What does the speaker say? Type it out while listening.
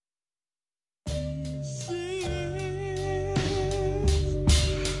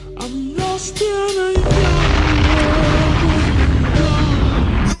with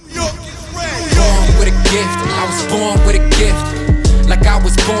a gift, I was born with a gift. Like I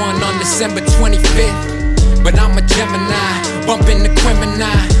was born on December 25th. But I'm a Gemini, bumping the Gemini.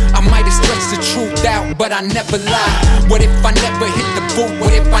 I might have stretched the truth out, but I never lie. What if I never hit the boot?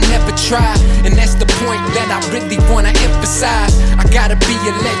 What if I never try? And that's the point that I really wanna emphasize. I gotta be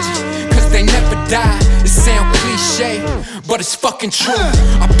a legend, cause they never die. It sound cliche, but it's fucking true.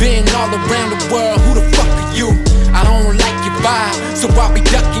 I've been all around the world, who the fuck are you? I don't like your vibe, so I'll be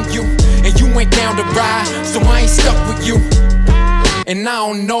ducking you. And you ain't down to ride, so I ain't stuck with you. And I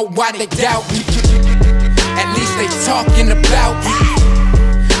don't know why they doubt me. At least they talking about me.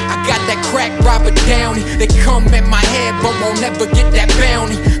 I got that crack Robert Downey. They come at my head but won't ever get that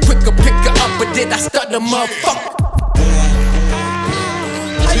bounty. Quicker pick her up, but did I stutter, motherfucker?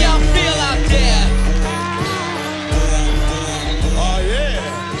 How y'all feel out there? Oh yeah.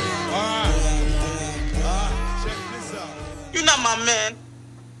 Alright. Check this out. You're not my man.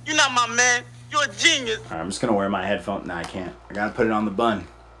 You're not my man. You're a genius. Alright, I'm just gonna wear my headphone. Nah, I can't. I gotta put it on the bun.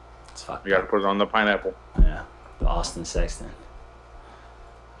 It's fucked. You gotta put it on the pineapple. Yeah, the Austin Sexton.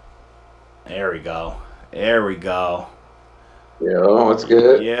 There we go. There we go. Yo, what's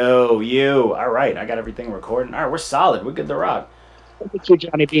good? Yo. All right, I got everything recording. All right, we're solid. We're good to rock. Look at you,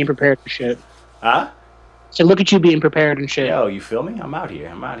 Johnny, being prepared for shit. Huh? So look at you being prepared and shit. Yo, you feel me? I'm out here.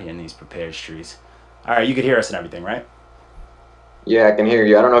 I'm out here in these prepared streets. All right, you can hear us and everything, right? Yeah, I can hear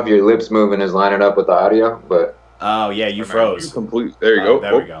you. I don't know if your lips moving is lining up with the audio, but... Oh, yeah, you froze. Complete. There you go.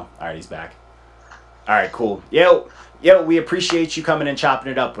 There we go. All right, he's back. All right, cool. Yo, we appreciate you coming and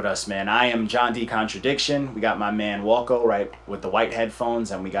chopping it up with us, man. I am John D. Contradiction. We got my man Walco, right, with the white headphones,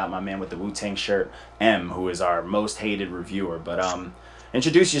 and we got my man with the Wu-Tang shirt, M, who is our most hated reviewer. But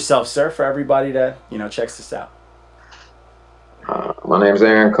introduce yourself, sir, for everybody that, checks this out. My name's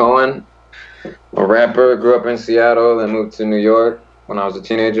Aaron Cohen. I'm a rapper, grew up in Seattle, then moved to New York when I was a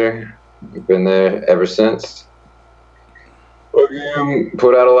teenager. I've been there ever since.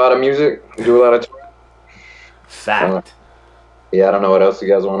 Put out a lot of music, do a lot of touring. Fact. Yeah, I don't know what else you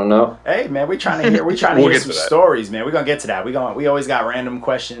guys want to know. Hey man, we trying to hear some stories, man. We're gonna get to that. We always got random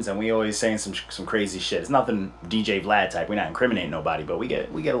questions and we always saying some crazy shit. It's nothing DJ Vlad type. We're not incriminating nobody, but we get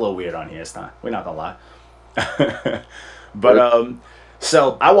a little weird on here. It's not. We're not gonna lie. But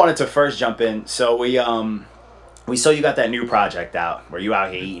so I wanted to first jump in. So we saw you got that new project out where you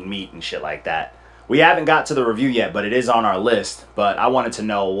out here eating meat and shit like that. We haven't got to the review yet, but it is on our list. But I wanted to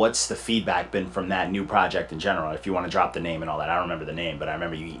know what's the feedback been from that new project in general. If you want to drop the name and all that. I don't remember the name, but I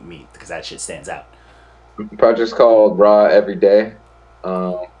remember you eating meat because that shit stands out. The project's called Raw Every Day.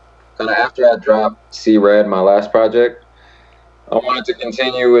 Kind of after I dropped See Red, my last project, I wanted to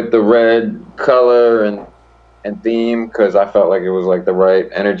continue with the red color and theme because I felt like it was like the right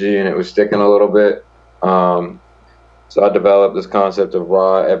energy and it was sticking a little bit. So I developed this concept of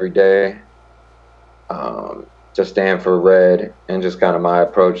Raw Every Day. Just stand for red and just kind of my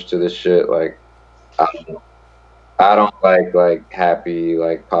approach to this shit. Like, I don't like happy,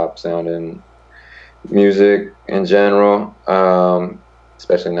 like pop sounding music in general,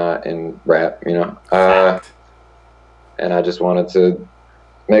 especially not in rap, and I just wanted to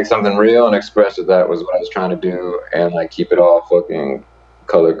make something real and express that was what I was trying to do and like keep it all fucking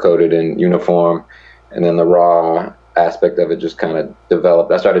color coded and uniform. And then the raw aspect of it just kind of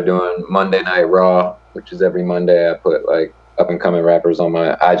developed. I started doing Monday Night Raw, which is every Monday. I put like up and coming rappers on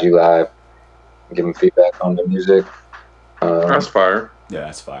my IG Live, give them feedback on the music. That's fire. Yeah,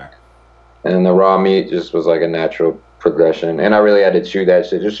 that's fire. And the raw meat just was like a natural progression. And I really had to chew that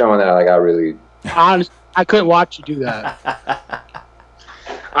shit, just showing that like I really... Honestly, I couldn't watch you do that.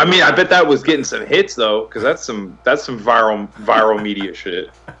 I mean, I bet that was getting some hits though, because that's some viral media shit.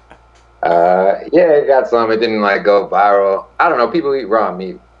 Yeah, it got some. It didn't like go viral. I don't know. People eat raw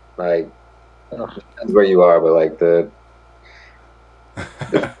meat. Like, depends where you are, but like the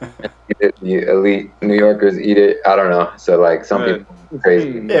elite New Yorkers eat it. I don't know. So like some people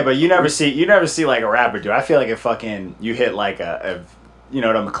crazy. Yeah, but you never see like a rapper do. I feel like if fucking you hit like a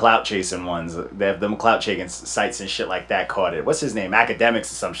them clout chasing ones, they have them clout chasing sites and shit like that caught it. What's his name?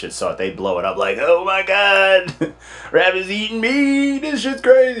 Academics or some shit saw it. They blow it up like, oh my god, rappers eating meat. This shit's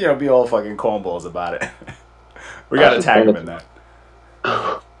crazy. Be all fucking cornballs about it. We gotta tag them in that.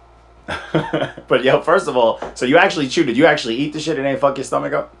 But yo, first of all, so you actually chewed it. You actually eat the shit and ain't fuck your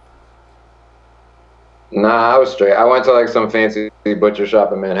stomach up? Nah, I was straight. I went to like some fancy butcher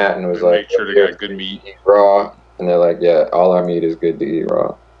shop in Manhattan. It was like, make sure they got good meat. Eat raw. And they're like, yeah, all our meat is good to eat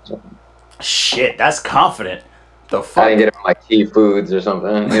raw. So. Shit, that's confident. The fuck? I didn't get it from like Key Foods or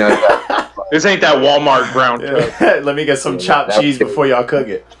something. This ain't that Walmart brown. Yeah. Let me get some chopped cheese before y'all cook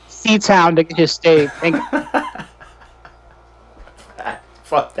it. C-Town to get his steak.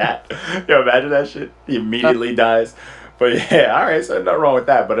 Fuck that. Yo, imagine that shit. He immediately dies. But yeah, all right, so nothing wrong with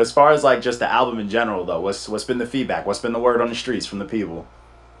that. But as far as like just the album in general, though, what's been the feedback? What's been the word on the streets from the people?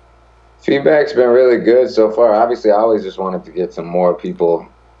 Feedback's been really good so far. Obviously, I always just wanted to get some more people.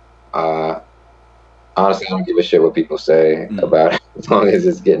 Honestly, I don't give a shit what people say about it, as long as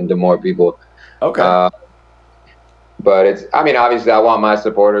it's getting to more people. Okay. But it's, I mean, obviously, I want my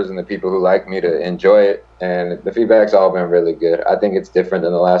supporters and the people who like me to enjoy it, and the feedback's all been really good. I think it's different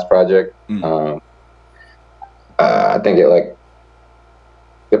than the last project. I think it, like,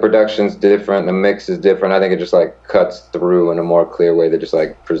 the production's different, the mix is different. I think it just, like, cuts through in a more clear way that just,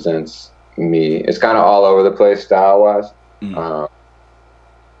 like, presents me. It's kind of all over the place style-wise. Got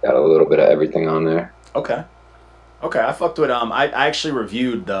a little bit of everything on there. Okay, I fucked with I actually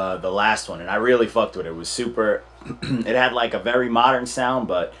reviewed the last one, and I really fucked with it. It was super. It had like a very modern sound,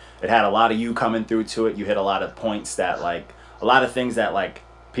 but it had a lot of you coming through to it. You hit a lot of points that, like, a lot of things that, like,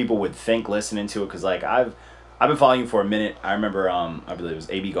 people would think listening to it, because like I've been following you for a minute. I remember I believe it was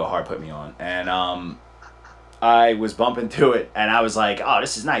AB Go Hard put me on, and I was bumping through it, and I was like, oh,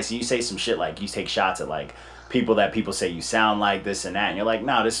 this is nice. And you say some shit like, you take shots at like people that people say you sound like, this and that, and you're like,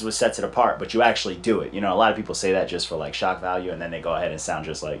 no, this is what sets it apart, but you actually do it. You know, a lot of people say that just for like shock value, and then they go ahead and sound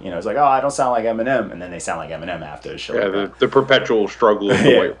just like, you know, it's like, oh, I don't sound like Eminem, and then they sound like Eminem after a show. Yeah, the perpetual struggle of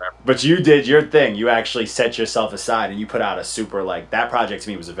the white rapper. But you did your thing. You actually set yourself aside, and you put out a super, like, that project to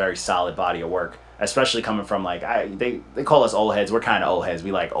me was a very solid body of work, especially coming from, like, they call us old heads. We're kind of old heads.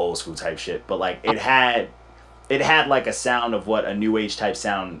 We like old school type shit, but like it had like a sound of what a new age type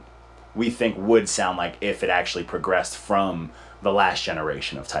sound we think would sound like if it actually progressed from the last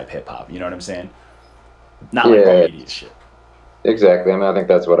generation of type hip hop. You know what I'm saying? Not like immediate shit. Exactly. I mean, I think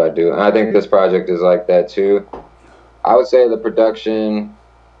that's what I do. And I think this project is like that too. I would say the production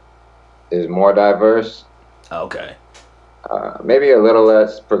is more diverse. Okay. Maybe a little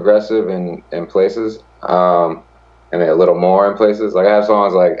less progressive in places. And a little more in places. Like, I have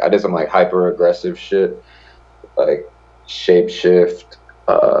songs like, I did some like hyper aggressive shit, like Shapeshift,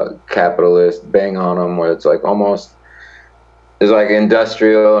 Capitalist, Bang on 'Em, where it's like almost, there's like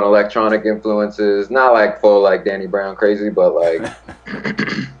industrial and electronic influences, not like full like Danny Brown crazy, but like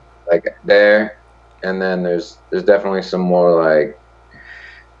like there. And then there's definitely some more like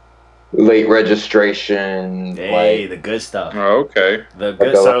late registration. Hey, like, the good stuff. Oh, okay. The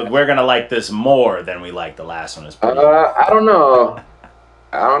good. So we're gonna like this more than we like the last one. Is pretty I don't know.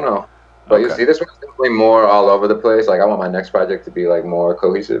 But Okay. you see, this one's definitely more all over the place. Like, I want my next project to be like more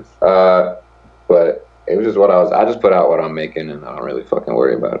cohesive. But it was just I just put out what I'm making, and I don't really fucking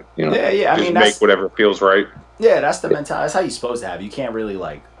worry about it. You know? Yeah. I Just mean, make that's whatever feels right. yeah. That's the mentality. That's how you're supposed to have. You can't really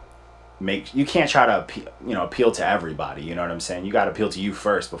like you can't try to appeal to everybody. You know what I'm saying? You got to appeal to you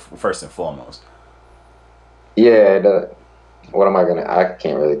first and foremost. Yeah. What am I gonna? I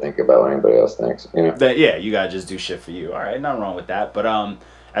can't really think about what anybody else thinks. You know? Yeah, you gotta just do shit for you. All right, nothing wrong with that. But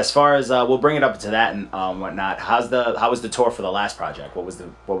as far as we'll bring it up to that and whatnot. How was the tour for the last project? What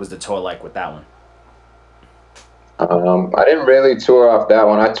was the tour like with that one? I didn't really tour off that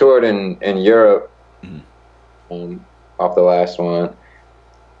one. I toured in Europe off the last one,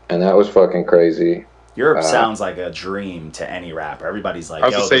 and that was fucking crazy. Europe sounds like a dream to any rapper. Everybody's like,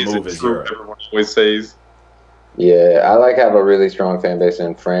 yo, the move is true. Europe. Everyone always says. Yeah, I like have a really strong fan base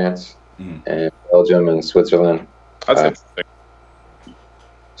in France and Belgium and Switzerland. That's interesting.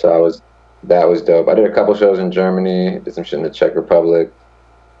 So that was dope. I did a couple shows in Germany, did some shit in the Czech Republic,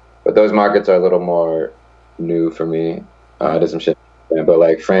 but those markets are a little more new for me. I did some shit, but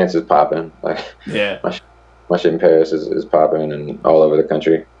like France is popping. Like, yeah, my shit in Paris is popping and all over the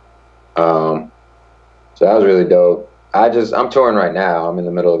country. So that was really dope. I'm touring right now. I'm in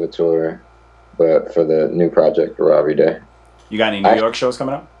the middle of a tour, but for the new project, Raw Every Day. You got any New York shows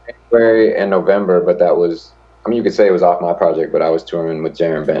coming up? January and November, but that was, I mean, you could say it was off my project, but I was touring with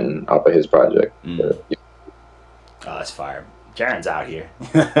Jaron Benton off of his project. Oh, that's fire. Jaron's out here.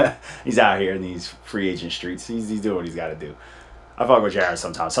 He's out here in these free agent streets. He's doing what he's got to do. I fuck with Jaron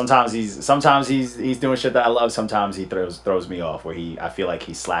sometimes. Sometimes he's doing shit that I love. Sometimes he throws me off where I feel like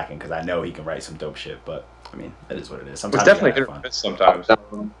he's slacking because I know he can write some dope shit. But I mean, it is what it is. Sometimes it's definitely hit or miss sometimes.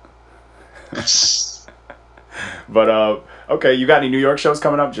 But okay, you got any New York shows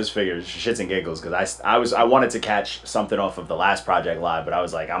coming up? Just figures, shits and giggles, because I wanted to catch something off of the last project live, but I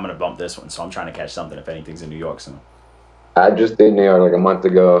was like, I'm gonna bump this one, so I'm trying to catch something if anything's in New York soon. I just did New York like a month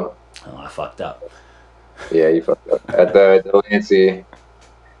ago. Oh, I fucked up. Yeah, you fucked up at the Delancey.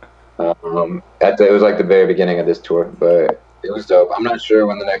 It was like the very beginning of this tour, but it was dope. I'm not sure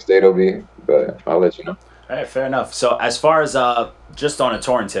when the next date will be, but I'll let you know. All right, fair enough. So as far as just on a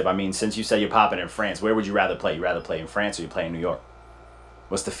touring tip, I mean, since you said you're popping in France, where would you rather play? You rather play in France or you play in New York?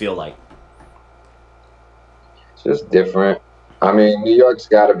 What's the feel like? It's just different. I mean, New York's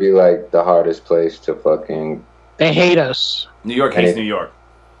got to be like the hardest place to fucking. They hate us. New York hates New York.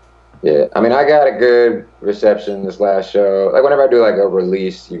 Yeah, I mean, I got a good reception this last show. Like whenever I do like a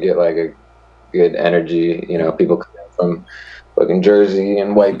release, you get like a good energy. You know, people come from fucking Jersey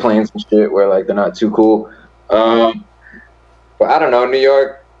and White Plains and shit where like they're not too cool. But I don't know, New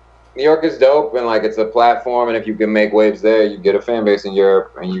York is dope, and like it's a platform, and if you can make waves there, you get a fan base in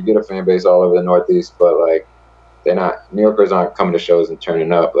Europe, and you get a fan base all over the Northeast. But like, New Yorkers aren't coming to shows and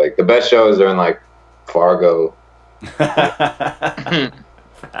turning up. Like the best shows are in like Fargo.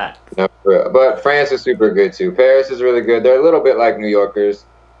 No, but France is super good too. Paris is really good. They're a little bit like New Yorkers,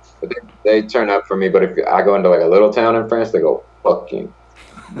 but they turn up for me. But if I go into like a little town in France, they go fucking.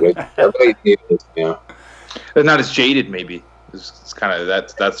 They're not as jaded, maybe. It's kind of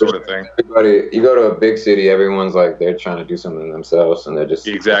that sort of thing. Everybody, you go to a big city, everyone's like they're trying to do something themselves, and they're just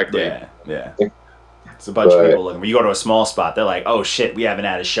exactly. Yeah. It's a bunch of people looking. When you go to a small spot, they're like, "Oh shit, we haven't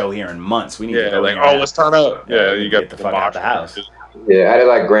had a show here in months. We need to go." Like, let's turn up. Yeah, you got the fuck out the house. Yeah, I did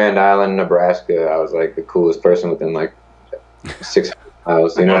like Grand Island, Nebraska. I was like the coolest person within like 600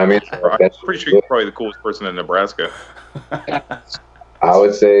 miles. You know what I mean? I'm pretty sure you're probably the coolest person in Nebraska. I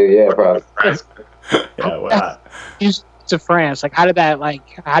would say, yeah, probably. Yeah, wow. To France, like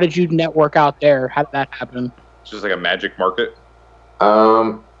how did you network out there? How did that happen? It's just like a magic market.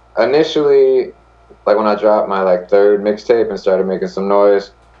 Initially, like when I dropped my like third mixtape and started making some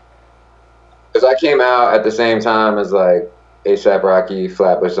noise, because I came out at the same time as like A$AP Rocky,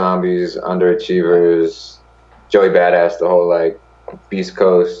 Flatbush Zombies, Underachievers, Joey Badass, the whole like Beast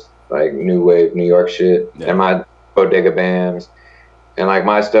Coast, like new wave New York shit, and my Bodega Bams. And like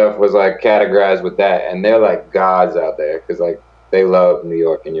my stuff was like categorized with that, and they're like gods out there because like they love New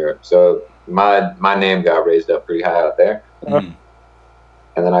York and Europe. So my name got raised up pretty high out there. And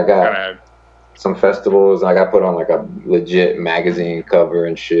then I got some festivals, and I got put on like a legit magazine cover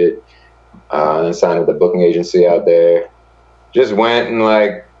and shit. And then signed with a booking agency out there. Just went and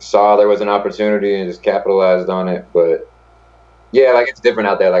like saw there was an opportunity and just capitalized on it. But yeah, like it's different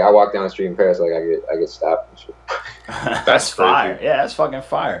out there. Like I walk down the street in Paris, like I get stopped and shit. That's fire. Yeah, that's fucking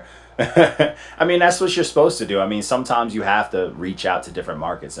fire. I mean, that's what you're supposed to do. I mean, sometimes you have to reach out to different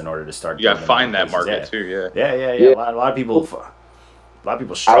markets in order to start. You gotta find that market too. Yeah. A lot of people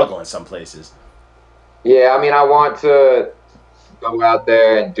struggle in some places. Yeah, I mean, I want to go out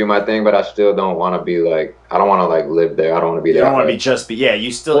there and do my thing, but I still don't want to be like, I don't want to like live there. I don't want to be there. You don't want to be yeah.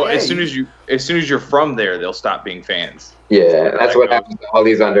 You still. Well, as soon as you're from there, they'll stop being fans. Yeah, that's what happens to all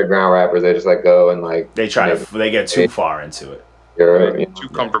these underground rappers. They just like go and like they get too far into it. Too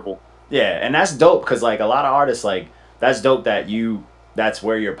comfortable. Yeah, and that's dope because like a lot of artists like that's dope that that's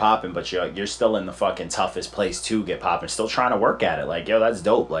where you're popping, but you're still in the fucking toughest place to get popping. Still trying to work at it. Like yo, that's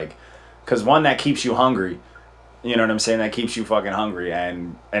dope. Like, because one that keeps you hungry. You know what I'm saying? That keeps you fucking hungry.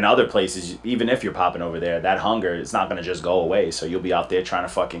 And in other places, even if you're popping over there, that hunger is not going to just go away. So you'll be out there trying to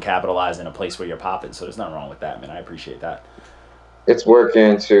fucking capitalize in a place where you're popping. So there's nothing wrong with that, man. I appreciate that. It's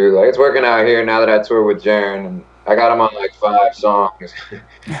working too. Like, it's working out here now that I tour with Jaren. And I got him on like 5 songs.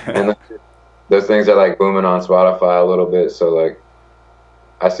 And those things are like booming on Spotify a little bit. So like,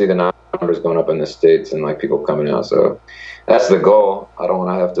 I see the numbers going up in the States and like people coming out. So that's the goal. I don't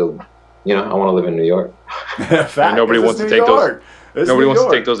want to have to... You know, I want to live in New York. Nobody wants to take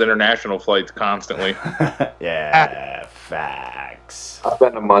those international flights constantly. Yeah, facts. I'll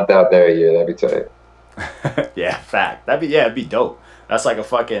spend a month out there a year. That'd be tight. Yeah, fact. It'd be dope. That's like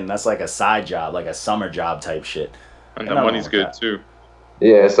a side job, like a summer job type shit. And the money's good too.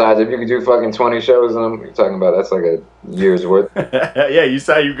 Yeah, besides, if you could do fucking 20 shows in them, you're talking about that's like a year's worth. Yeah, you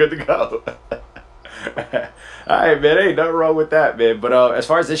say you're good to go. All right, man. Ain't nothing wrong with that, man. But as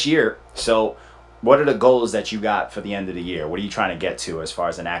far as this year, so what are the goals that you got for the end of the year? What are you trying to get to as far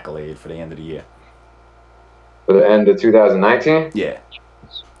as an accolade for the end of the year? For the end of 2019? Yeah.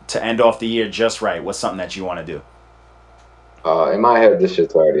 To end off the year just right. What's something that you want to do? In my head, this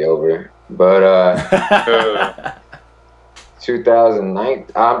shit's already over. But 2019,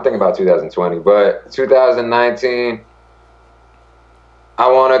 I'm thinking about 2020. But 2019,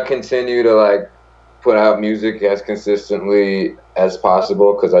 I want to continue to like put out music as consistently as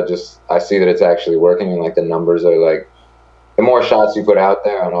possible because I see that it's actually working, and like the numbers are like, the more shots you put out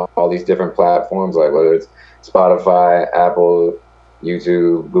there on all these different platforms, like whether it's Spotify, Apple,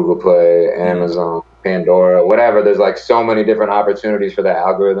 YouTube, Google Play, Amazon, Pandora, whatever, there's like so many different opportunities for the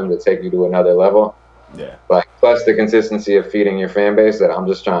algorithm to take you to another level. Yeah. Like plus the consistency of feeding your fan base that I'm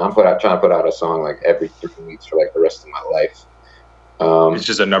trying to put out a song like every 3 weeks for like the rest of my life. It's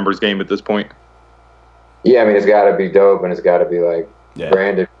just a numbers game at this point. Yeah, I mean it's got to be dope and it's got to be like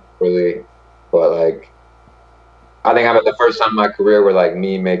branded really, but like I think I'm at the first time in my career where like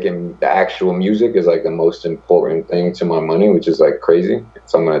me making the actual music is like the most important thing to my money, which is like crazy.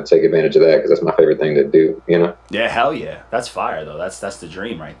 So I'm gonna take advantage of that because that's my favorite thing to do. You know? Yeah, hell yeah, that's fire though. That's the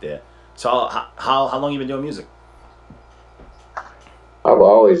dream right there. So how long you been doing music? I've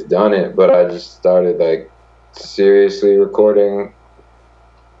always done it, but I just started like seriously recording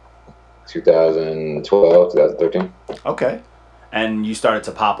 2012, 2013. Okay. And you started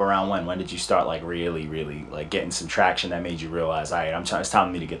to pop around when? When did you start like really, really like getting some traction that made you realize, all right, it's time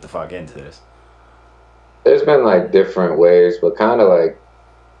for me to get the fuck into this? There's been like different ways, but kind of like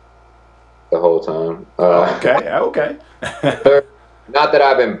the whole time. Okay. Not that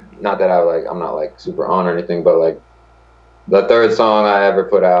I'm not like super on or anything, but like the third song I ever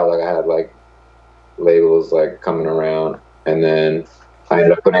put out, like I had like labels like coming around, and then I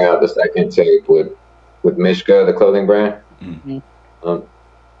ended up putting out the second tape with Mishka, the clothing brand. Mm-hmm.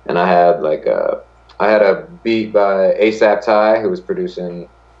 And I had a beat by ASAP Ty, who was producing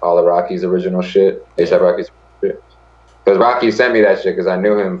all of Rocky's original shit. ASAP Rocky's shit. Because Rocky sent me that shit because I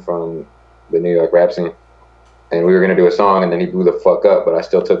knew him from the New York rap scene. And we were gonna do a song, and then he blew the fuck up, but I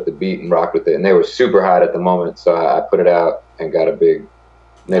still took the beat and rocked with it. And they were super hot at the moment, so I put it out and made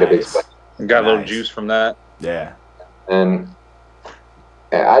a big splash. Got a little juice from that. Yeah. And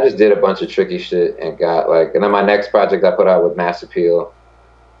I just did a bunch of tricky shit and and then my next project I put out with Mass Appeal.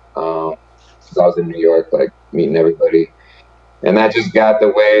 Because I was in New York, like meeting everybody, and that just got the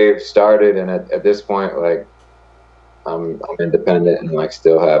wave started. And at this point, like I'm independent and like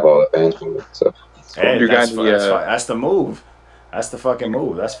still have all the fans from it. So hey, that's the move. That's the fucking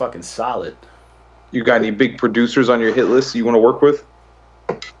move. That's fucking solid. You got any big producers on your hit list you want to work with?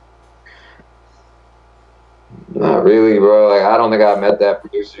 Not really, bro. Like I don't think I've met that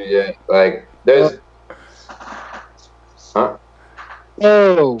producer yet. Like there's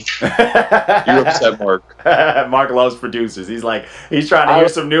Oh. You upset Mark. Mark loves producers. He's trying to hear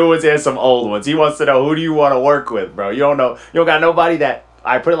some new ones and some old ones. He wants to know, who do you want to work with, bro? You don't got nobody that,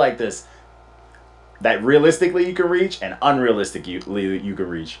 I put it like this, that realistically you can reach and unrealistically you can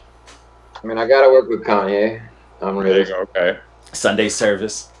reach. I mean, I gotta work with Kanye. There you go. Okay. Sunday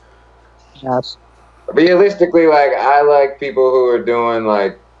Service. Yes. Realistically, like I like people who are doing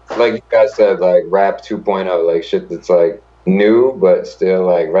like you guys said, like rap 2.0, like shit that's like new but still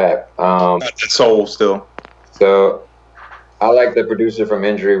like rap. Soul still. So I like the producer from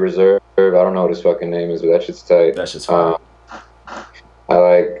Injury Reserve. I don't know what his fucking name is, but that shit's tight. That shit's fun. I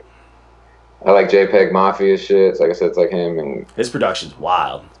like JPEG Mafia shit. Like I said, it's like him, and his production's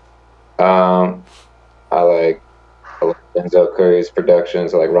wild. I like Denzel Curry's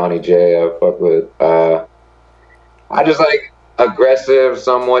productions, like Ronnie J. I fuck with. I just like aggressive,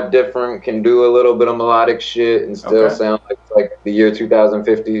 somewhat different, can do a little bit of melodic shit and still sound like the year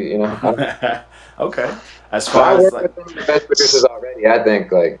 2050. You know. Okay. As far as like with the best producers already, I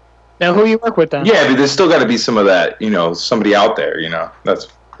think like. Now, who you work with then? Yeah, but there's still got to be some of that. Somebody out there. That's.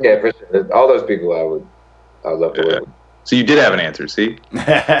 Yeah, for sure. All those people I would love to work with. So you did have an answer, see?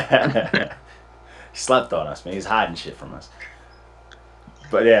 He slept on us, man. He's hiding shit from us.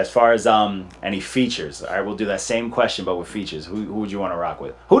 But yeah, as far as any features, all right, we'll do that same question, but with features. Who would you want to rock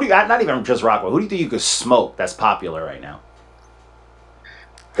with? Who do you not even just rock with? Who do you think you could smoke that's popular right now?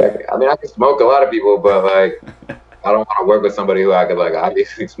 I mean, I can smoke a lot of people, but like, I don't want to work with somebody who I could like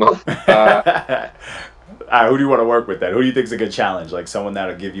obviously smoke. All right, who do you want to work with then? Who do you think is a good challenge? Like someone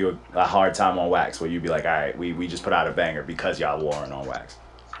that'll give you a hard time on wax, where you'd be like, all right, we just put out a banger because y'all warring on wax.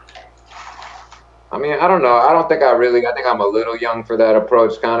 I mean, I don't know. I think I'm a little young for that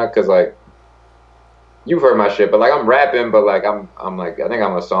approach, kind of, because like, you've heard my shit, but like I'm rapping, but like I'm like, I think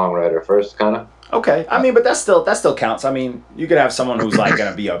I'm a songwriter first, kind of. Okay, I mean, but that still counts. I mean, you could have someone who's like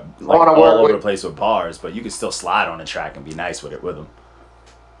gonna be all over the place with bars, but you could still slide on a track and be nice with them.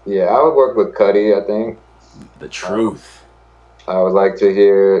 Yeah, I would work with Cudi, I think. The truth. I would like to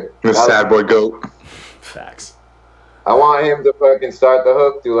hear the Sad Boy Goat. Facts. I want him to fucking start the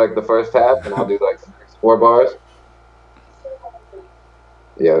hook, do like the first half, and I'll do like 4 bars.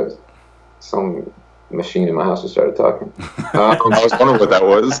 Yeah, some machine in my house just started talking. I was wondering what that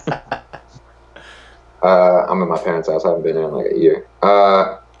was. I'm at my parents' house. I haven't been there in like a year.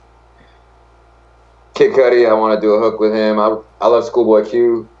 Kid Cudi, I want to do a hook with him. I love Schoolboy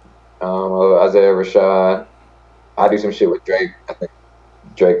Q. I love Isaiah Rashad. I do some shit with Drake. I think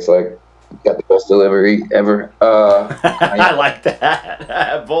Drake's like got the best delivery ever. I like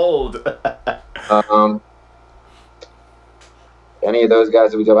that. Bold. Any of those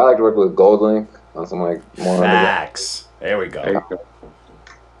guys that we talk, I like to work with GoldLink on some like more. Facts. There we go.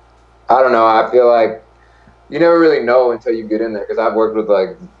 I don't know. I feel like you never really know until you get in there because I've worked with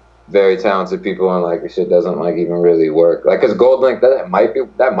like very talented people and like the shit doesn't like even really work. Like, cause GoldLink that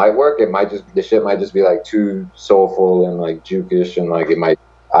might work. It might just the shit might just be like too soulful and like jukish and like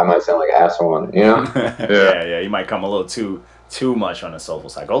I might sound like an asshole on it, you know? yeah. You might come a little too much on the soulful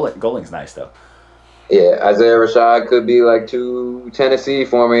side. GoldLink's nice though. Yeah, Isaiah Rashad could be like too Tennessee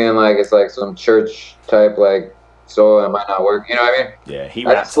for me, and like it's like some church type like soul, and it might not work. You know what I mean? Yeah, he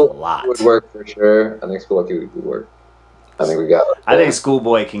raps a lot. Would work for sure. I think Schoolboy would work. I think we got. I think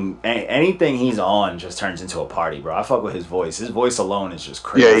Schoolboy can anything he's on just turns into a party, bro. I fuck with his voice. His voice alone is just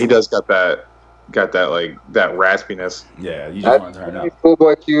crazy. Yeah, he does got that like that raspiness. Yeah, you just want to turn up.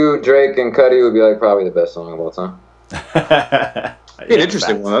 Schoolboy Q, Drake, and Cudi would be like probably the best song of all time. An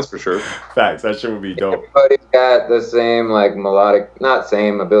interesting one, that's for sure. Facts, that shit would be dope. Everybody's got the same like melodic, not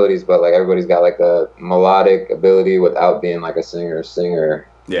same abilities, but like everybody's got like a melodic ability without being like a singer.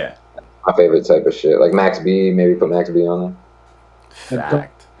 Yeah. My favorite type of shit. Like Max B, maybe put Max B on there.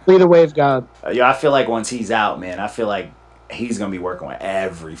 Fact. Be the wave god. Yo, I feel like once he's out, man, I feel like he's gonna be working with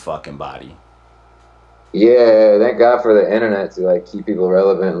every fucking body. Yeah, thank God for the internet to like keep people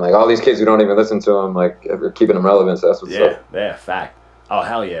relevant. Like all these kids who don't even listen to him, like we're keeping them relevant. So that's what's up. Yeah, fact. Oh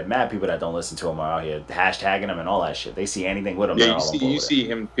hell yeah, mad people that don't listen to him are out here hashtagging him and all that shit. They see anything with him. Yeah, you see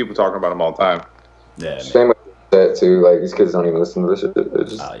him. People talking about him all the time. Yeah. Same with that too. Like these kids don't even listen to this shit. They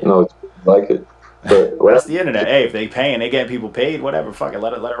just like it. But well, that's the internet. Hey, if they paying, they getting people paid. Whatever, fuck it,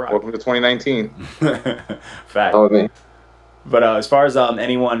 let it rock. Welcome to 2019. Fact. Oh, me. But as far as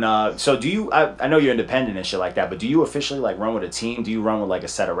anyone, so do you? I know you're independent and shit like that, but do you officially like run with a team? Do you run with like a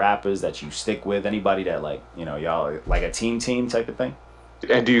set of rappers that you stick with? Anybody that like y'all like a team type of thing?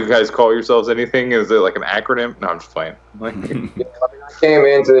 And do you guys call yourselves anything? Is it like an acronym? No, I'm just playing. I came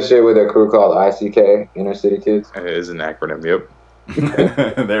into this shit with a crew called ICK, Inner City Kids. It is an acronym. Yep.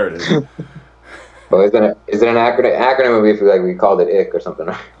 There it is. Well, is it an acronym? Acronym would be if we called it ICK or something.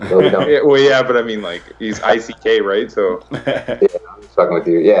 So we don't. Yeah, but I mean, like, he's ICK, right? So. Yeah, I'm just fucking with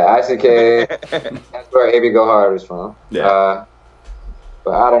you. Yeah, ICK. That's where AB Go Hard is from. Yeah.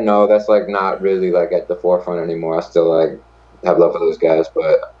 But I don't know. That's like not really like at the forefront anymore. I still like have love for those guys,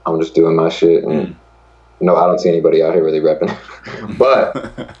 but I'm just doing my shit, and I don't see anybody out here really repping. but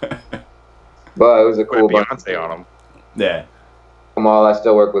it was a cool bunch. Beyonce on them. Yeah. Kamal, I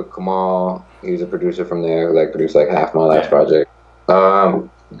still work with Kamal. He's a producer from there. Like produced like half my last project.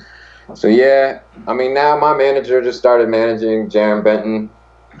 So yeah, I mean now my manager just started managing Jaron Benton.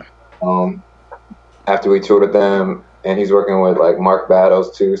 After we toured with them, and he's working with like Mark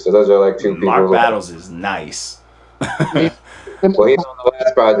Battles too. So those are like two people. Mark Battles is nice. Well, he's on the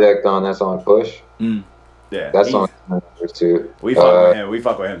last project that's on Push. Yeah, that's on too. We fuck with him. We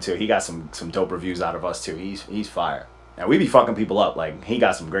fuck with him too. He got some dope reviews out of us too. He's fire. And we be fucking people up. Like he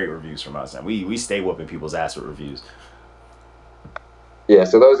got some great reviews from us, and we stay whooping people's ass with reviews. Yeah,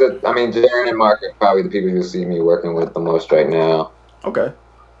 so those are. I mean, Jaron and Mark are probably the people you see me working with the most right now. Okay.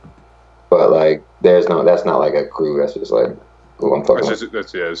 But like, that's not like a crew. That's just like who I'm fucking with.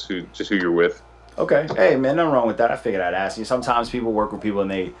 That's who you're with. Okay. Hey, man, nothing wrong with that. I figured I'd ask you. Sometimes people work with people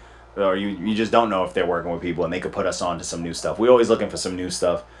and you just don't know if they're working with people and they could put us on to some new stuff. We're always looking for some new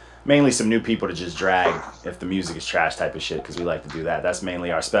stuff. Mainly some new people to just drag if the music is trash type of shit because we like to do that. That's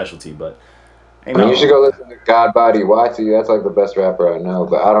mainly our specialty, but... you should go listen to God Body Watsy. That's like the best rapper I know,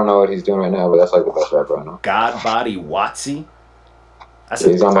 but I don't know what he's doing right now, but that's like the best rapper I know. God Body Watsy? That's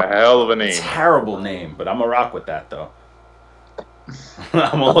a hell of a name. Terrible name, but I'm gonna rock with that though.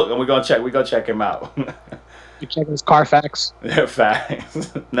 I'm gonna look and we're gonna check him out. You check his Carfax. Yeah, facts.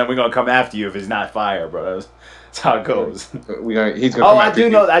 Then we're gonna come after you if it's not fire, bro. That's how it goes. He's gonna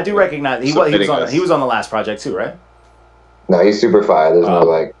I do recognize he was on the last project too, right? No, he's super fire. There's no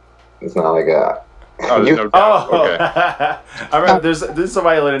like it's not like a there's no doubt. Okay. I remember there's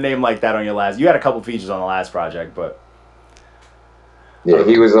somebody with a name like that on your last. You had a couple features on the last project, but yeah,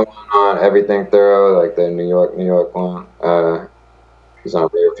 he was the one on Everything Thorough, like the New York one. He was on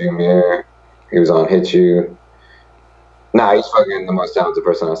Rearview Mirror. He was on Hit You. Nah, he's fucking the most talented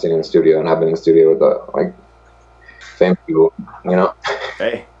person I've seen in the studio, and I've been in the studio with like famous people, you know.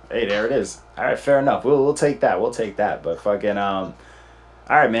 Hey, there it is. All right, fair enough. We'll take that. But fucking all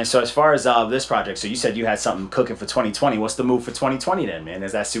right, man. So as far as this project, so you said you had something cooking for 2020. What's the move for 2020 then, man?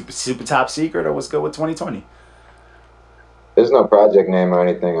 Is that super top secret, or what's good with 2020? There's no project name or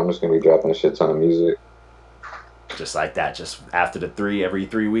anything. I'm just gonna be dropping a shit ton of music. Just like that. Just after every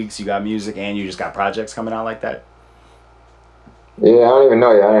 3 weeks, you got music and you just got projects coming out like that. Yeah, I don't even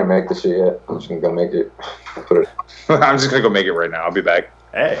know yet. I didn't make the shit yet. I'm just gonna go make it. Put it. I'm just gonna go make it right now. I'll be back.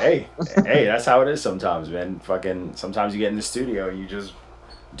 Hey, that's how it is sometimes, man. Fucking, sometimes you get in the studio, you just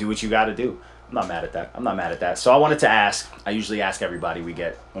do what you got to do. I'm not mad at that. So I wanted to ask, I usually ask everybody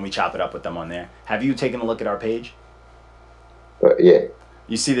when we chop it up with them on there. Have you taken a look at our page? Yeah.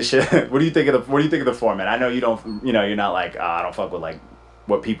 You see the shit? What do you think of the format? I know you don't, you're not like, I don't fuck with like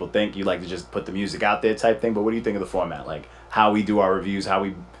what people think. You like to just put the music out there type thing, but what do you think of the format? Like how we do our reviews, how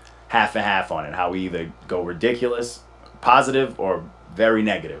we half and half on it, how we either go ridiculous, positive, or very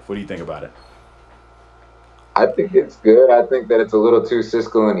negative. What do you think about it? I think it's good. I think that it's a little too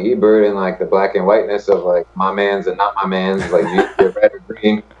Siskel and Ebert and like the black and whiteness of like my man's and not my man's. Like you're red or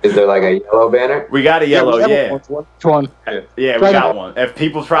green. Is there like a yellow banner? We got a yellow, yeah. Which one? Yeah, we got one. If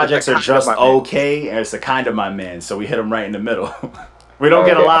people's projects are just okay, and it's a kind of my man, so we hit them right in the middle. We don't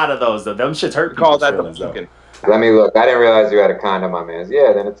get a lot of those though. Them shits hurt. Call that feelings, the though. Let me look. I didn't realize you had a kind of my man's.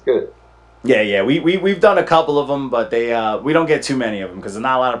 Yeah, then it's good. Yeah. We've done a couple of them, but we don't get too many of them because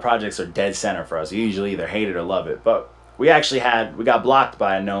not a lot of projects are dead center for us. You usually either hate it or love it. But we got blocked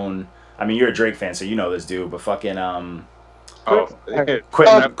by a known. I mean, you're a Drake fan, so you know this dude. But fucking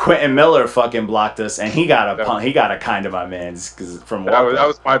Quentin Miller fucking blocked us, and he got a kind of my man's because from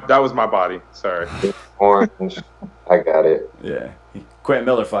that was my body. Sorry. Orange. I got it. Yeah, Quentin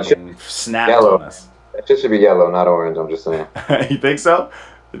Miller fucking snapped yellow. on us. It should be yellow, not orange. I'm just saying. You think so?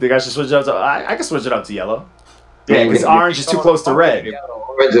 You think I should switch it up to? I can switch it up to yellow. Yeah, because orange is too close to red.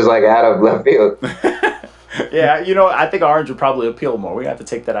 Orange is like out of left field. Yeah, I think orange would probably appeal more. We have to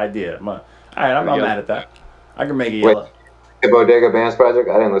take that idea. All right, I'm not mad at that. I can make it yellow. The Bodega Band's project?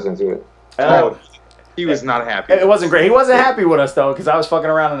 I didn't listen to it. He was not happy. It wasn't great. He wasn't happy with us though, because I was fucking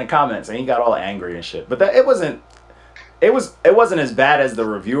around in the comments and he got all angry and shit. But it wasn't as bad as the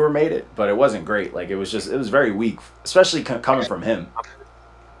reviewer made it, but it wasn't great. Like it was very weak, especially coming from him.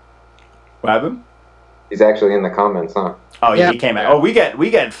 What happened? He's actually in the comments, huh? Oh yeah, he came at. Oh, we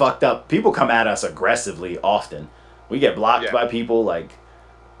get fucked up. People come at us aggressively often. We get blocked by people. Like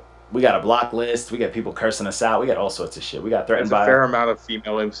we got a block list. We get people cursing us out. We got all sorts of shit. We got threatened by a fair amount of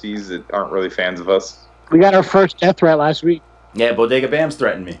female MCs that aren't really fans of us. We got our first death threat last week. Yeah, Bodega Bams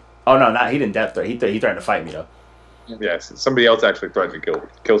threatened me. Oh no, he didn't death threat. He threatened to fight me though. Yes, somebody else actually threatened to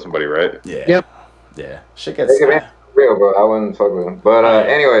kill somebody, right? Yeah. Yep. Yeah. Shit gets real, bro. I wouldn't fuck with him. But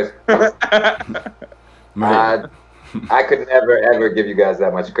anyways, I could never ever give you guys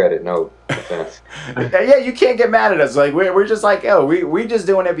that much credit. No offense. Yeah, you can't get mad at us. Like we're just like, we just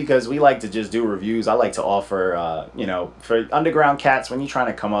doing it because we like to just do reviews. I like to offer, for underground cats when you're trying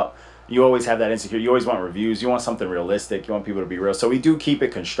to come up, you always have that insecurity. You always want reviews. You want something realistic. You want people to be real. So we do keep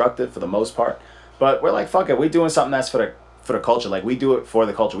it constructive for the most part. But we're like, fuck it. We're doing something that's for the culture. Like we do it for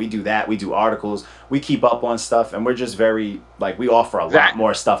the culture. We do that. We do articles. We keep up on stuff, and we're just very like we offer a lot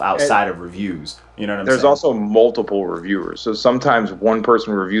more stuff outside of reviews. You know what I'm saying? There's also multiple reviewers. So sometimes one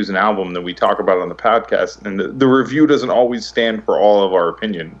person reviews an album that we talk about on the podcast, and the review doesn't always stand for all of our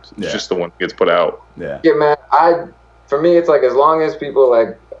opinions. It's just the one that gets put out. Yeah, man. For me, it's like as long as people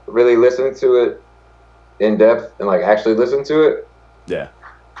like really listen to it in depth and like actually listen to it. Yeah.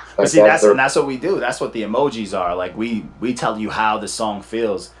 But see, that's what we do. That's what the emojis are. Like we tell you how the song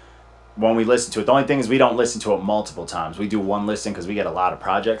feels when we listen to it. The only thing is we don't listen to it multiple times. We do one listen because we get a lot of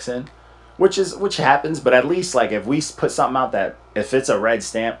projects in, which happens. But at least like if we put something out that if it's a red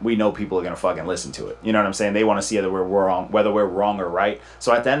stamp, we know people are gonna fucking listen to it. You know what I'm saying? They want to see whether we're wrong or right.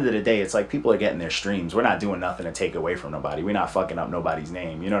 So at the end of the day, it's like people are getting their streams. We're not doing nothing to take away from nobody. We're not fucking up nobody's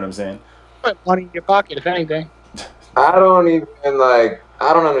name. You know what I'm saying? Put money in your pocket, if anything. I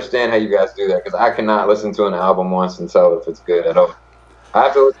don't understand how you guys do that because I cannot listen to an album once and tell if it's good at all. I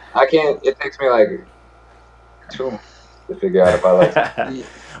can't. It takes me like 2 months to figure out if I like it.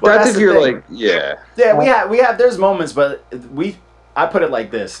 Well, that's if you're thing. Like, yeah. Yeah, we have. There's moments, but I put it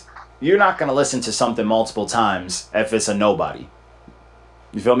like this: you're not gonna listen to something multiple times if it's a nobody.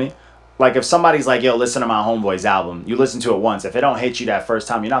 You feel me? Like if somebody's like, yo, listen to my homeboy's album, you listen to it once. If it don't hit you that first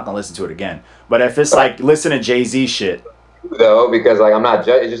time, you're not gonna listen to it again. But if it's like listen to Jay-Z shit. Though, because like I'm not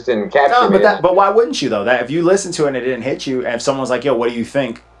it just didn't capture me. But why wouldn't you though? That if you listen to it and it didn't hit you, and if someone's like, yo, what do you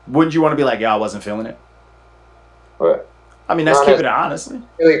think? Wouldn't you want to be like, yo, I wasn't feeling it? What? I mean, that's keeping it honestly.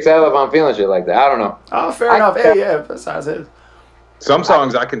 Really tell if I'm feeling shit like that. I don't know. Oh, fair enough. Hey, yeah, that's how it is. Some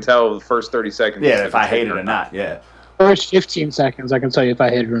songs I can tell the first 30 seconds. Yeah, if I hate it or not. Yeah. First 15 seconds, I can tell you if I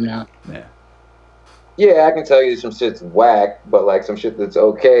hate it or not. Yeah. Yeah, I can tell you some shit's whack, but like some shit that's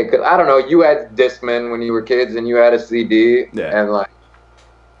okay. Cause I don't know, you had Discman when you were kids, and you had a CD, and like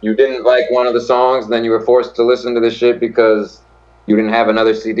you didn't like one of the songs, and then you were forced to listen to the shit because you didn't have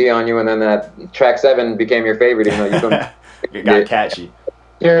another CD on you, and then that track 7 became your favorite, even though you couldn't. It got catchy.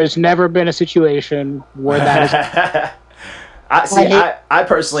 There has never been a situation where that is. I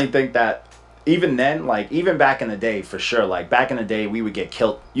personally think that even then, like even back in the day, for sure, like back in the day, we would get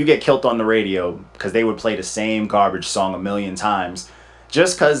killed. You get killed on the radio because they would play the same garbage song a million times.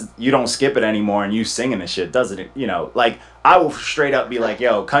 Just because you don't skip it anymore and you singing the shit doesn't, you know, like I will straight up be like,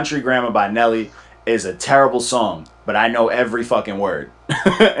 yo, Country Grammar by Nelly is a terrible song, but I know every fucking word.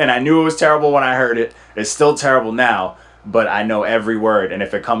 And I knew it was terrible when I heard it. It's still terrible now, but I know every word. And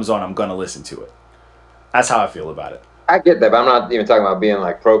if it comes on, I'm going to listen to it. That's how I feel about it. I get that, but I'm not even talking about being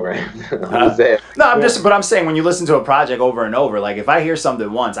like programmed. I'm saying when you listen to a project over and over, like if I hear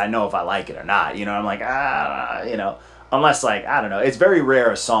something once, I know if I like it or not. You know, I'm like, you know, unless like, I don't know. It's very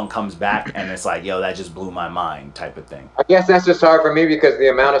rare a song comes back and it's like, yo, that just blew my mind type of thing. I guess that's just hard for me because the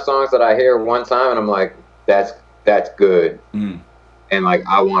amount of songs that I hear one time and I'm like, that's good. And like,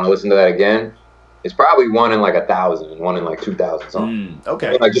 I want to listen to that again. It's probably one in like 1,000, one in like 2,000 songs.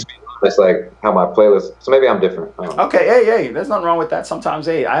 Okay. Like just it's like how my playlist. So maybe I'm different. Okay, hey, there's nothing wrong with that. Sometimes,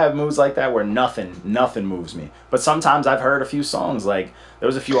 I have moods like that where nothing moves me. But sometimes I've heard a few songs. Like there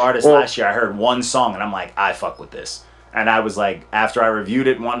was a few artists last year. I heard one song and I'm like, I fuck with this. And I was like, after I reviewed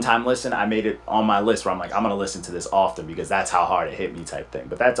it one time, I made it on my list where I'm like, I'm gonna listen to this often because that's how hard it hit me type thing.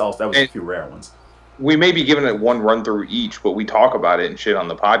 But that was a few rare ones. We may be giving it one run through each, but we talk about it and shit on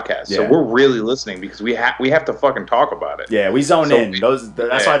the podcast. Yeah. So we're really listening because we have to fucking talk about it. Yeah, we zone in.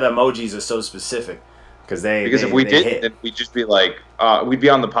 That's why the emojis are so specific. Because if we didn't, then we'd just be like, we'd be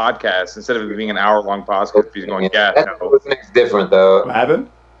on the podcast instead of it being an hour-long podcast. We'd be going, that type of listening's different, though. What happened?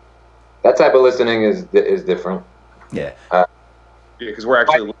 That type of listening is different. Yeah. Because we're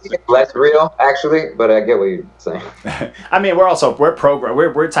actually less real, actually, but I get what you're saying. I mean,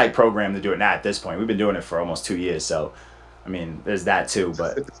 we're type programmed to do it now at this point. We've been doing it for almost 2 years, so I mean, there's that too.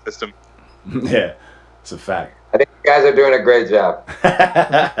 But system. Yeah, it's a fact. I think you guys are doing a great job.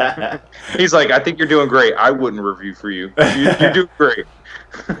 He's like, I think you're doing great. I wouldn't review for you. You're doing great.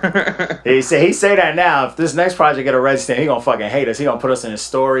 he say that now. If this next project get a red stamp, he gonna fucking hate us. He gonna put us in his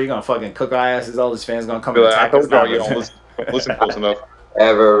story. He gonna fucking cook our asses. All his fans gonna come and attack us. You don't listen close enough.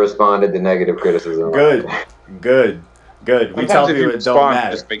 Ever responded to negative criticism? Good. We tell people it don't matter.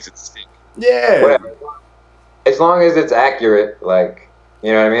 It just makes it stink. Yeah. Whatever. As long as it's accurate, like,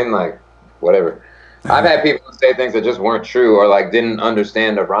 you know what I mean? Like, whatever. I've had people say things that just weren't true or like didn't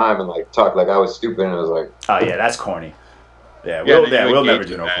understand the rhyme and like talk like I was stupid and I was like, oh yeah, that's corny. Yeah, we'll never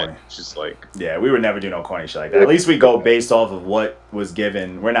do no corny. It's just like, yeah, we would never do no corny shit like that. At least we go based off of what was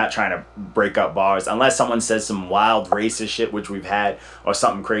given. We're not trying to break up bars unless someone says some wild racist shit, which we've had, or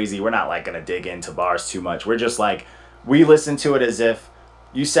something crazy. We're not like gonna dig into bars too much. We're just like, we listen to it as if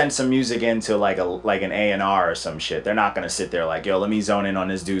you send some music into like an A&R or some shit. They're not gonna sit there like, yo, let me zone in on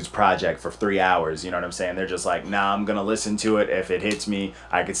this dude's project for 3 hours. You know what I'm saying? They're just like, nah, I'm gonna listen to it. If it hits me,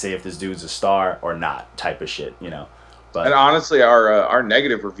 I could say if this dude's a star or not, type of shit. You know. But, and honestly, our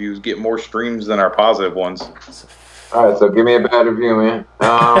negative reviews get more streams than our positive ones. All right, so give me a bad review,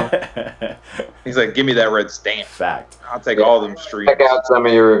 man. He's like, give me that red stamp. Fact. I'll take all them streams. Check out some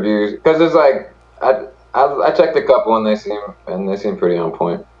of your reviews because it's like I checked a couple and they seem pretty on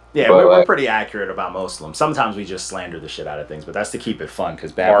point. Yeah, we're pretty accurate about most of them. Sometimes we just slander the shit out of things, but that's to keep it fun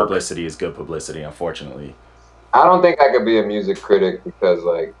because bad publicity is good publicity, unfortunately. I don't think I could be a music critic because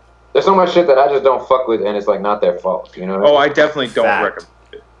like there's so much shit that I just don't fuck with and it's like not their fault. You know what I mean? I definitely don't recommend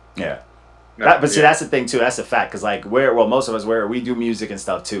it. Yeah. See, that's the thing too. That's a fact because like most of us we do music and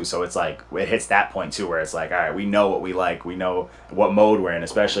stuff too. So it's like it hits that point too where it's like, all right, we know what we like, we know what mode we're in,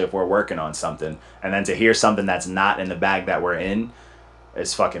 especially if we're working on something, and then to hear something that's not in the bag that we're in,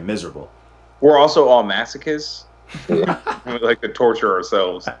 is fucking miserable. We're also all masochists. Yeah. We like to torture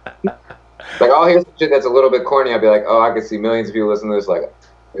ourselves. Like I'll hear some shit that's a little bit corny. I'll be like, oh, I could see millions of people listening to this. Like,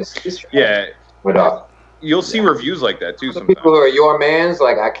 yeah. Went off. You'll see reviews like that too. Some people who are your mans,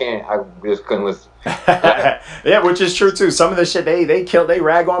 like I just couldn't listen. Yeah, which is true too. Some of the shit they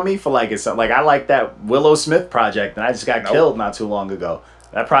rag on me for like it's like I like that Willow Smith project and I just got killed not too long ago.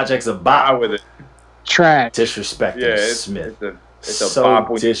 That project's a bop. With it. Trash. Disrespecting Smith. It's a so bop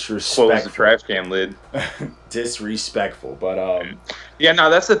when disrespectful. You close the trash can lid. Disrespectful, but yeah, no,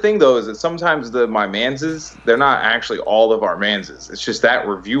 that's the thing though, is that sometimes my manses, they're not actually all of our manses. It's just that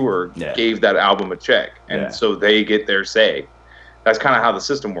reviewer gave that album a check, and so they get their say. That's kind of how the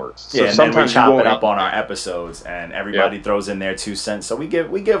system works. So and sometimes then we chop it up on our episodes, and everybody throws in their 2 cents. So we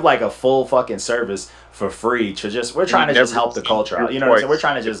give like a full fucking service for free to we're trying to just help the culture out. You know what I'm saying? We're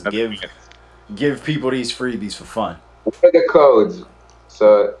trying to just give people these freebies for fun. What are the codes?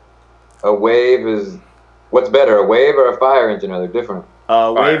 So a wave is what's better, a wave or a fire engine? Are they different?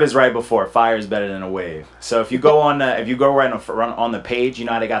 Wave is right before. Fire is better than a wave. So if you go on right on the page, you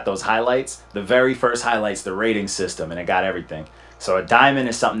know how they got those highlights. The very first highlight's the rating system, and it got everything. So a diamond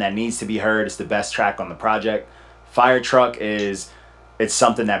is something that needs to be heard. It's the best track on the project. Fire truck it's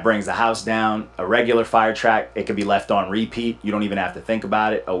something that brings the house down. A regular fire track, it could be left on repeat. You don't even have to think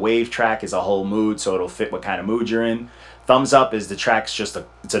about it. A wave track is a whole mood, so it'll fit what kind of mood you're in. Thumbs up is the track's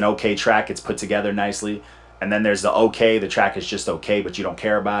it's an okay track. It's put together nicely. And then there's the okay. The track is just okay, but you don't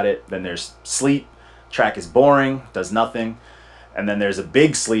care about it. Then there's sleep. Track is boring, does nothing. And then there's a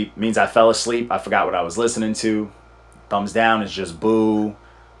big sleep, means I fell asleep. I forgot what I was listening to. Thumbs down is just boo.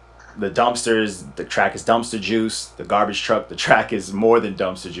 The the track is dumpster juice. The garbage truck, the track is more than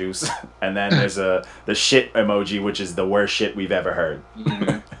dumpster juice. And then there's the shit emoji, which is the worst shit we've ever heard.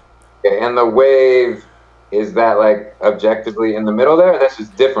 Okay, and the wave, is that like objectively in the middle there? Or that's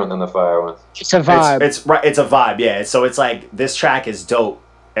just different than the fire ones. It's a vibe. It's a vibe, yeah. So it's like this track is dope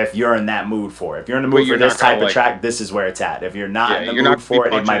if you're in that mood for it. If you're in the mood for this type of track, this is where it's at. If you're not in the mood for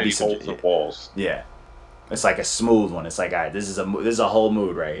it, it might be some walls. Yeah. It's like a smooth one. It's like, all right, this is a whole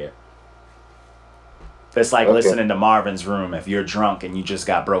mood right here. It's like listening to Marvin's Room if you're drunk and you just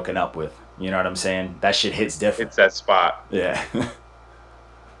got broken up with. You know what I'm saying? That shit hits different. It's that spot. Yeah.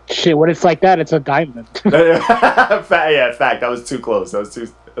 Shit, when it's like that, it's a diamond. Fact. That was too close.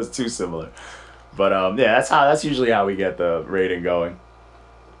 That was too similar. But that's usually how we get the rating going.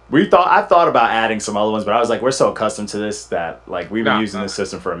 I thought about adding some other ones, but I was like, we're so accustomed to this that like we've been using this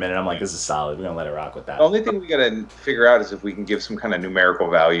system for a minute. I'm like, this is solid. We're gonna let it rock with that. The only thing we gotta figure out is if we can give some kind of numerical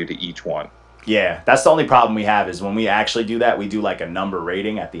value to each one. Yeah, that's the only problem we have is when we actually do that, we do like a number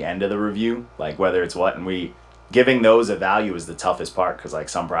rating at the end of the review, like whether it's what, and giving those a value is the toughest part because like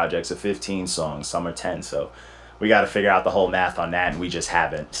some projects are 15 songs, some are 10, so we got to figure out the whole math on that, and we just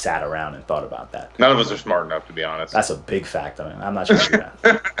haven't sat around and thought about that. None of us are smart enough, to be honest. That's a big fact. I mean, I'm not trying to do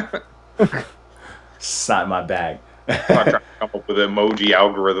that. It's not in my bag. I'm not trying to come up with emoji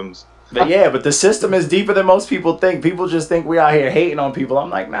algorithms. But the system is deeper than most people think. People just think we out here hating on people. I'm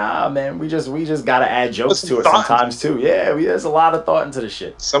like, nah, man. We just gotta add jokes to it sometimes too. Yeah, there's a lot of thought into the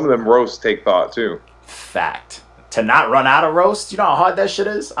shit. Some of them roasts take thought too. Fact. To not run out of roast, you know how hard that shit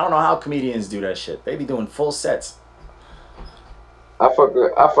is? I don't know how comedians do that shit. They be doing full sets. I fuck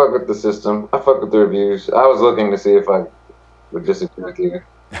with the system. I fuck with the reviews. I was looking to see if I would disagree with you.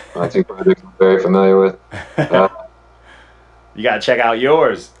 Two projects I'm very familiar with. You gotta check out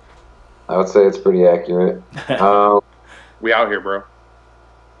yours. I would say it's pretty accurate. We out here, bro.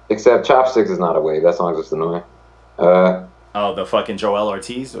 Except Chopsticks is not a wave. That song's just annoying. The fucking Joel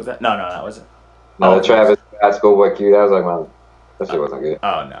Ortiz? Was that? No, that wasn't. No, the Travis Scott Schoolboy Q. That was like that shit wasn't good.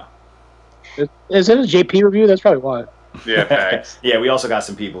 Oh, no. Is it a JP review? That's probably why. Yeah, thanks. Yeah, we also got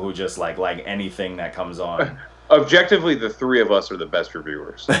some people who just like anything that comes on. Objectively, the three of us are the best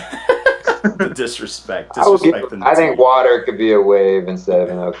reviewers. The disrespect. I think Water could be a wave instead of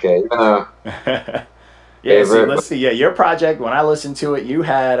an okay. Even though let's see. Yeah, your project, when I listened to it, you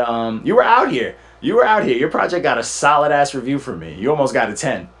had you were out here. Your project got a solid ass review from me. You almost got a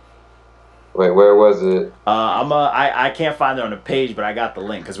 10. Wait, where was it? I can't find it on the page, but I got the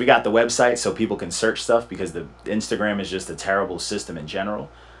link because we got the website so people can search stuff because the Instagram is just a terrible system in general.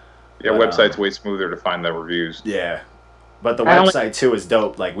 Yeah, website's way smoother to find the reviews. Yeah. But the website too is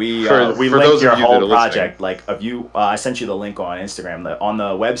dope. Like we linked your whole project. Like if you, I sent you the link on Instagram. On the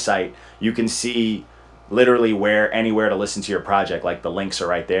website, you can see literally anywhere to listen to your project. Like the links are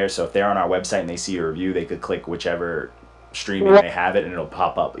right there. So if they're on our website and they see your review, they could click whichever streaming they have it, and it'll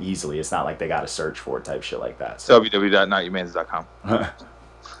pop up easily. It's not like they got to search for it type shit like that. So. www.nothumans.com.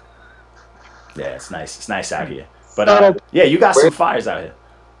 Yeah, it's nice. It's nice out here. But yeah, you got some fires out here.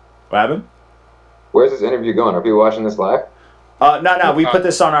 What happened? Where's this interview going? Are people watching this live? No. We put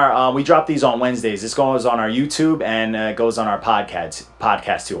this on our. We drop these on Wednesdays. This goes on our YouTube and it goes on our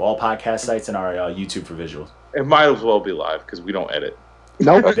podcast too. All podcast sites and our YouTube for visuals. It might as well be live because we don't edit.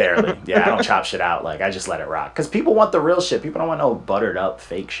 Nope. Barely. Yeah, I don't chop shit out. Like I just let it rock. Because people want the real shit. People don't want no buttered up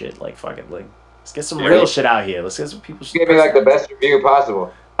fake shit. Like fucking like. Let's get some real shit out here. Let's get some people. Give me like the best review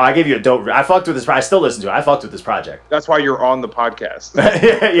possible. I gave you a dope. I fucked with this. I still listen to it. I fucked with this project. That's why you're on the podcast.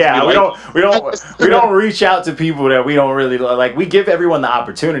 Yeah, we don't reach out to people that we don't really like. We give everyone the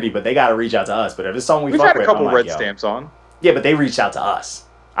opportunity, but they got to reach out to us. But if it's someone we've fuck had a with, couple I'm red like, stamps on. Yeah, but they reached out to us.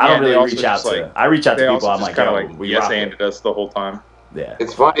 I don't really reach out to. I reach out to people. I'm like, we yes-anded us the whole time. Yeah.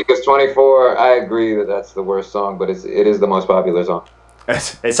 It's funny because 24. I agree that that's the worst song, but it is the most popular song.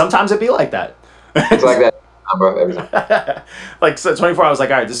 Sometimes it be like that. It's like that. Every time. Like so 24 hours, like,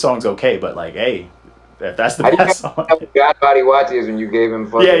 all right, this song's okay, but like, hey, if that's the best song. God Body Watty is when you gave him.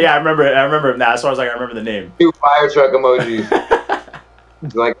 Yeah, I remember. Nah, as far as like I remember the name. 2 fire truck emojis.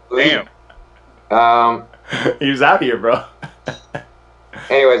 Like, damn. He was out here, bro.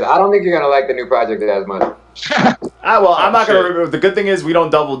 Anyways, I don't think you're gonna like the new project as much. Well, I'm not gonna review. The good thing is we don't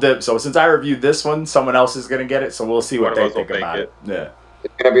double dip. So since I reviewed this one, someone else is gonna get it. So we'll see what they think about it. Yeah.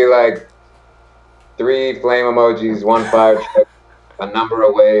 It's gonna be like 3 flame emojis, 1 fire truck, a number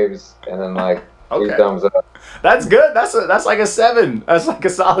of waves, and then like 2 thumbs up. That's good. That's like a 7. That's like a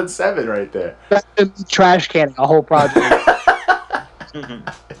solid 7 right there. That's trash can a whole project. Hit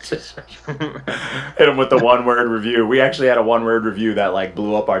him with the 1-word review. We actually had a 1-word review that like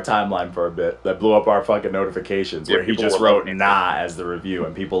blew up our timeline for a bit. That blew up our fucking notifications. Where he just wrote "nah" as the review,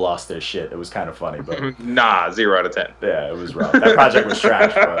 and people lost their shit. It was kind of funny, but nah, 0 out of 10. Yeah, it was rough. That project was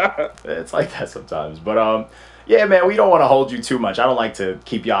trash, but it's like that sometimes. But yeah, man, we don't want to hold you too much. I don't like to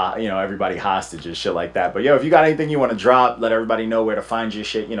keep y'all, everybody hostage and shit like that. But yo, if you got anything you want to drop, let everybody know where to find your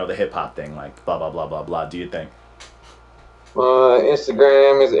shit. The hip hop thing, like blah blah blah blah blah. Do your thing.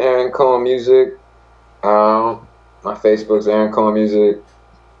 Instagram is Aaron Cohen Music. My Facebook's Aaron Cohen Music.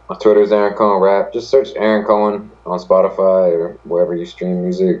 My Twitter's Aaron Cohen Rap. Just search Aaron Cohen on Spotify or wherever you stream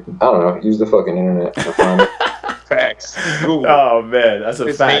music. I don't know. Use the fucking internet to find it. Facts. Google. Oh man, that's a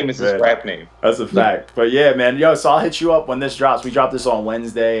his fact. His name is his rap name. That's a fact. But yeah, man, yo, so I'll hit you up when this drops. We dropped this on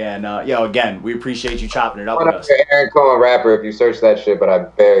Wednesday, and again, we appreciate you chopping it up with us. Aaron Cohen Rapper, if you search that shit, but I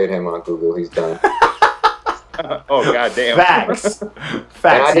buried him on Google. He's done. Oh goddamn! Facts. And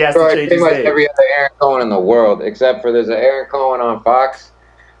I He has to change pretty his much name. every other Aaron Cohen in the world, except for there's an Aaron Cohen on Fox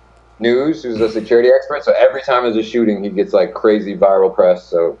News, who's a security expert. So every time there's a shooting, he gets like crazy viral press.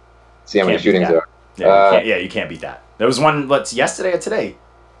 So see how many shootings there are. Yeah, you can't beat that. There was one. What's yesterday or today?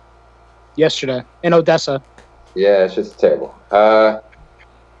 Yesterday in Odessa. Yeah, it's just terrible.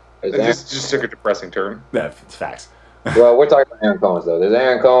 It just took a depressing turn. Yeah, it's facts. Well, we're talking about Aaron Cohen's though. There's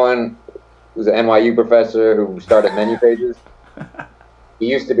Aaron Cohen, who's an NYU professor who started Menu Pages. He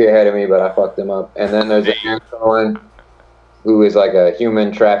used to be ahead of me, but I fucked him up. And then there's Aaron Cohen, who is like a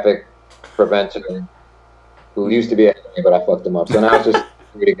human traffic preventer, who used to be ahead of me, but I fucked him up. So now it's just a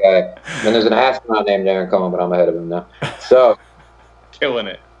security guy. And there's an astronaut named Aaron Cohen, but I'm ahead of him now. So killing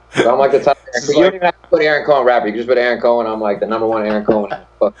it. So I'm like the top. You don't even have to put Aaron Cohen rapper. You can just put Aaron Cohen. I'm like the #1 Aaron Cohen in the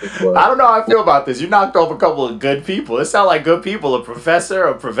fucking world. I don't know how I feel about this. You knocked off a couple of good people. It sound like good people. A professor,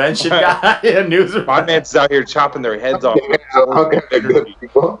 a prevention guy, a news reporter. My man's out here chopping their heads off. Good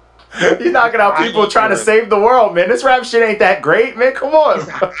people. You're knocking out people trying to save the world, man. This rap shit ain't that great, man. Come on. He's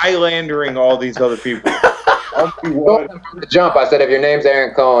Highlandering all these other people. From the jump, I said if your name's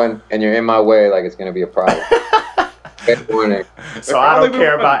Aaron Cohen and you're in my way, like it's gonna be a problem. Good morning. So I don't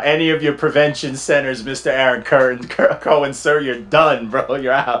care about any of your prevention centers, Mr. Aaron Cohen, sir. You're done, bro.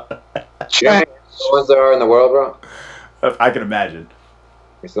 You're out. You know how many Cohens there are in the world, bro? I can imagine.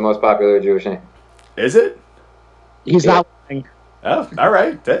 It's the most popular Jewish name. Is it? He's not lying. Oh, all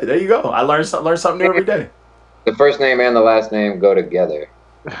right. There you go. I learn something new every day. The first name and the last name go together.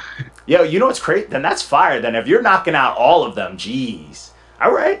 Yo, you know what's great? Then that's fire. Then if you're knocking out all of them, jeez.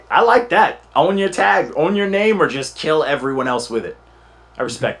 All right, I like that. Own your tag, own your name, or just kill everyone else with it. I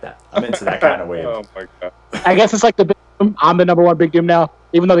respect that. I'm into that kind of wave. Oh my god. I guess it's like the Big Doom. I'm the #1 Big Doom now.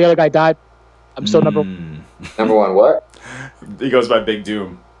 Even though the other guy died, I'm still #1. #1 what? He goes by Big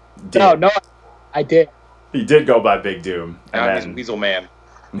Doom. No, I did. He did go by Big Doom. Now he's Weasel Man.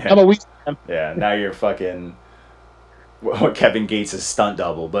 Yeah. I'm a Weasel Man. Yeah, now you're fucking Kevin Gates' stunt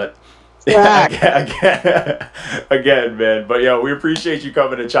double, but again, man. But yo, we appreciate you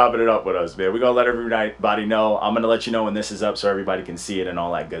coming and chopping it up with us, man. We're gonna let everybody know. I'm gonna let you know when this is up so everybody can see it and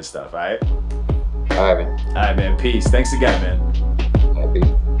all that good stuff, alright? Alright, man. Peace. Thanks again, man. All right, peace.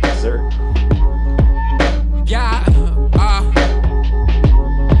 Yes, sir. Yeah,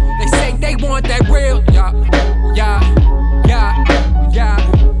 they say they want that real,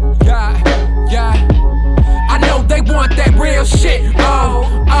 I know they want that real shit,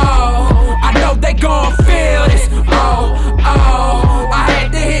 I know they gon' feel this, I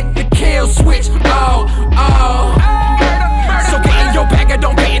had to hit the kill switch, so get in your bag, I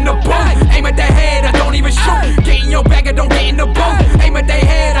don't get in the booth, aim at the head, I don't even shoot, get in your bag, I don't get in the booth, aim at their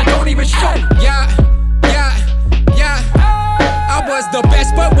head, I don't even shoot, I was the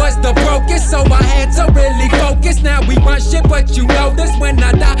best but was the brokest, so I had to really focus. Now we run shit, but you know this. When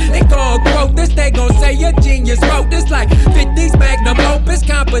I die, they gon' quote this. They gon' say a genius wrote this. Like 50s magnum opus.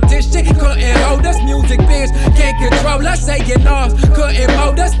 Competition couldn't hold us. Music biz can't control us. Saying off couldn't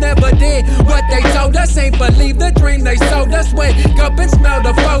mold us. Never did what they told us. Ain't believe the dream they sold us. Wake up and smell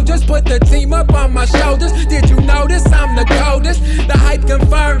the Folgers. Put the team up on my shoulders. Did you notice I'm the coldest? The hype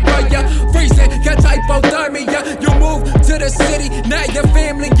confirmed for ya. Freezing, got type hypothermia. You move to the city, now your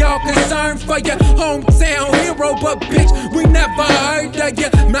family all concerned for your hometown hero. But bitch, we never heard of you.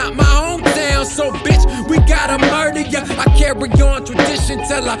 Not my hometown, so bitch, we gotta murder ya. I carry on tradition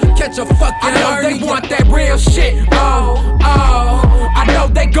till I catch a fucking I know they want that real shit. Oh, I know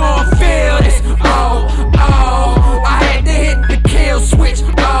they gon'